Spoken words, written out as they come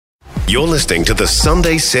You're listening to the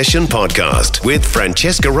Sunday Session podcast with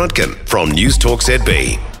Francesca Rudkin from News Talk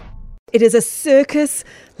ZB. It is a circus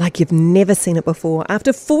like you've never seen it before.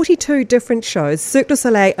 After 42 different shows, Cirque du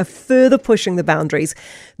Soleil are further pushing the boundaries.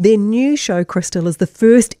 Their new show, Crystal, is the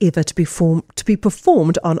first ever to be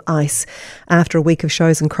performed on ice. After a week of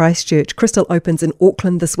shows in Christchurch, Crystal opens in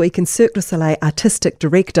Auckland this week, and Cirque du Soleil Artistic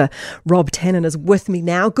Director Rob Tannion is with me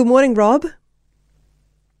now. Good morning, Rob.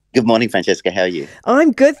 Good morning, Francesca. How are you?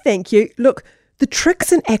 I'm good, thank you. Look, the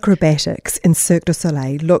tricks and acrobatics in Cirque du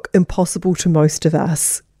Soleil look impossible to most of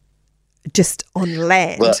us just on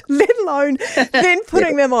land, let alone then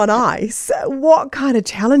putting them on ice. What kind of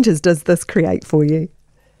challenges does this create for you?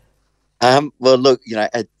 Well, look,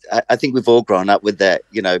 I think we've all grown up with that,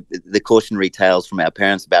 the cautionary tales from our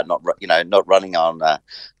parents about not running on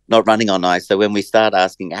ice. So when we start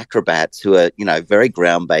asking acrobats who are, very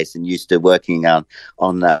ground-based and used to working on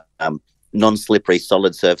non-slippery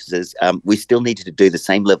solid surfaces, we still need to do the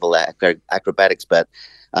same level of acrobatics, but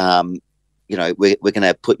we're going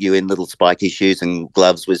to put you in little spiky shoes and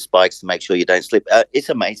gloves with spikes to make sure you don't slip. It's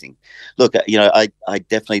amazing. Look, I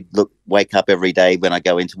definitely wake up every day when I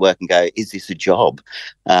go into work and go, is this a job?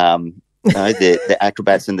 The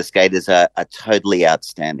acrobats and the skaters are totally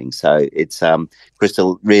outstanding. So it's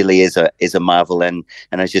Crystal really is a marvel, and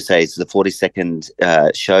as you say, it's the 42nd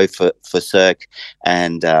show for Cirque,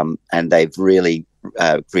 and they've really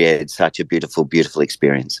created such a beautiful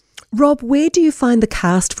experience. Rob, where do you find the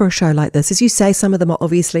cast for a show like this? As you say, some of them are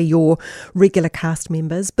obviously your regular cast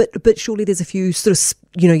members, but surely there's a few sort of,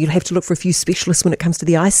 you'll have to look for a few specialists when it comes to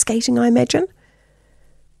the ice skating, I imagine.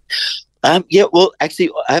 Well,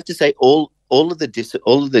 actually, I have to say all of the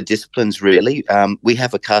disciplines really. We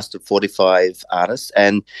have a cast of 45 artists,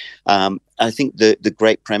 and I think the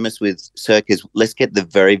great premise with Cirque is let's get the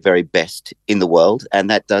very, very best in the world, and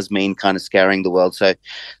that does mean kind of scouring the world. So,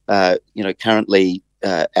 currently.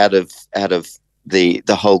 Out of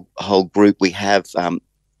the whole group, we have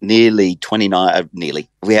nearly 29.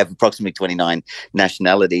 We have approximately 29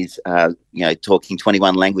 nationalities. Talking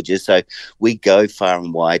 21 languages. So we go far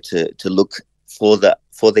and wide to look for the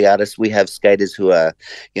artists. We have skaters who are,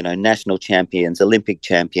 national champions, Olympic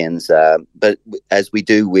champions. But as we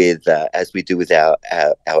do with our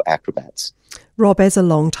acrobats. Rob, as a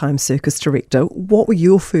long-time circus director, what were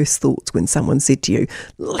your first thoughts when someone said to you,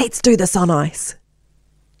 "Let's do this on ice"?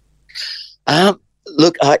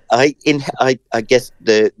 Look, I guess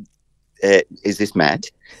is this mad?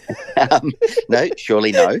 No,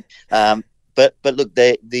 surely no. But look,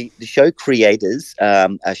 the show creators are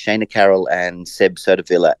Shayna Carroll and Seb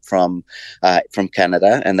Sodervilla from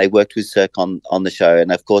Canada, and they worked with Cirque on the show.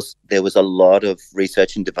 And of course, there was a lot of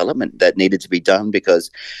research and development that needed to be done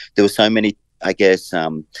because there were so many, I guess,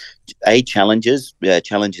 challenges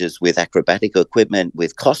with acrobatic equipment,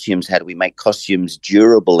 with costumes. How do we make costumes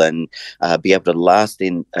durable and be able to last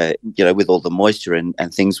in, with all the moisture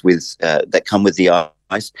and things with that come with the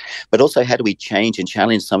ice? But also, how do we change and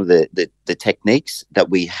challenge some of the techniques that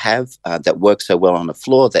we have that work so well on the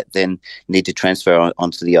floor that then need to transfer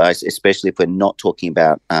onto the ice, especially if we're not talking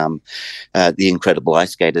about the incredible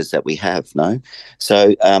ice skaters that we have. No,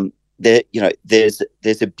 so. There's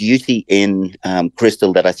a beauty in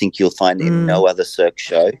Crystal that I think you'll find in no other Cirque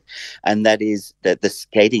show, and that is that the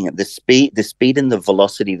skating, the speed and the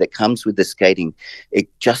velocity that comes with the skating, it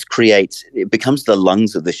becomes the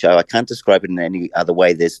lungs of the show. I can't describe it in any other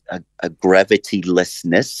way. There's a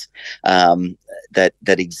gravitylessness that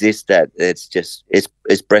exists that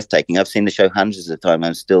it's breathtaking. I've seen the show hundreds of times.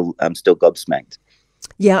 I'm still gobsmacked.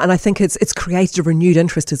 Yeah, and I think it's created a renewed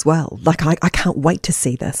interest as well. Like, I can't wait to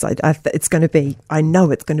see this. I know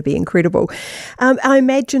it's going to be incredible. I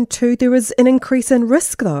imagine too there is an increase in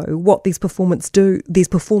risk though. What these performers do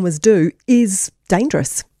is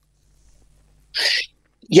dangerous.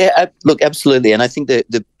 Yeah, look, absolutely. And I think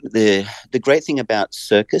the great thing about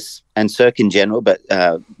circus and Cirque in general, but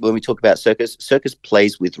when we talk about circus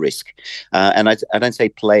plays with risk. And I don't say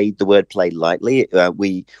the word play lightly.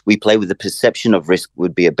 We play with the perception of risk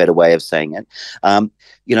would be a better way of saying it.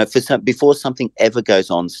 Before something ever goes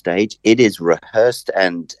on stage, it is rehearsed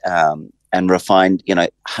and refined,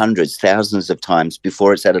 hundreds, thousands of times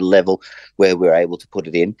before it's at a level where we're able to put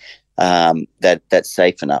it in that's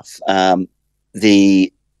safe enough.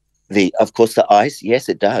 Of course, the ice, yes,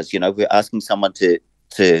 it does. We're asking someone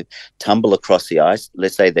to tumble across the ice.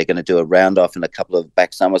 Let's say they're going to do a round off and a couple of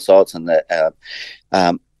back somersaults, and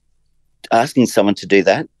asking someone to do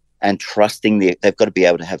that and they've got to be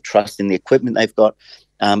able to have trust in the equipment they've got.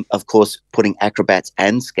 Of course, putting acrobats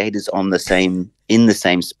and skaters in the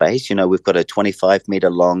same space. We've got a 25 meter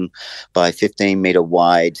long by 15 meter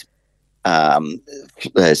wide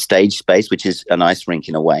stage space, which is an ice rink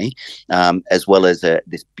in a way, as well as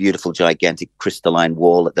this beautiful, gigantic crystalline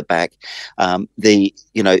wall at the back.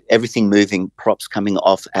 Everything moving, props coming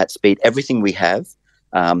off at speed. Everything we have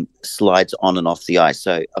slides on and off the ice.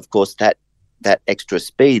 So, of course, that extra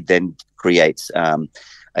speed then creates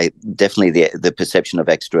definitely the perception of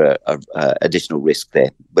additional risk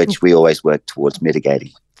there, which we always work towards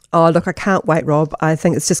mitigating. Oh, look, I can't wait, Rob. I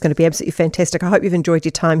think it's just going to be absolutely fantastic. I hope you've enjoyed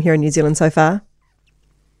your time here in New Zealand so far.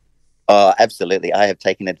 Oh, absolutely. I have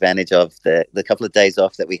taken advantage of the couple of days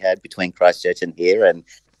off that we had between Christchurch and here, and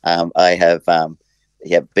I have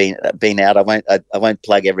been out. I won't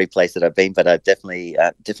plug every place that I've been, but I've definitely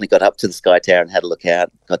got up to the Sky Tower and had a look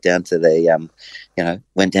out. Got down to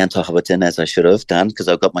went down to Hobbiton, as I should have done, because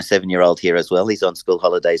I've got my 7-year-old here as well. He's on school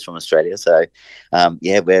holidays from Australia, so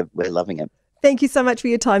we're loving it. Thank you so much for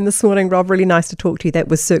your time this morning, Rob. Really nice to talk to you. That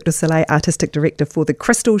was Cirque du Soleil Artistic Director for the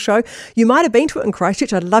Crystal Show. You might have been to it in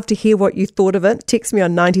Christchurch. I'd love to hear what you thought of it. Text me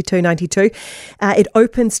on 9292. It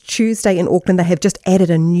opens Tuesday in Auckland. They have just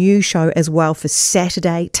added a new show as well for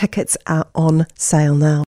Saturday. Tickets are on sale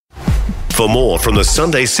now. For more from the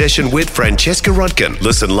Sunday Session with Francesca Rodkin,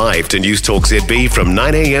 listen live to News Talk ZB from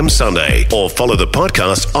 9 a.m. Sunday or follow the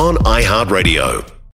podcast on iHeartRadio.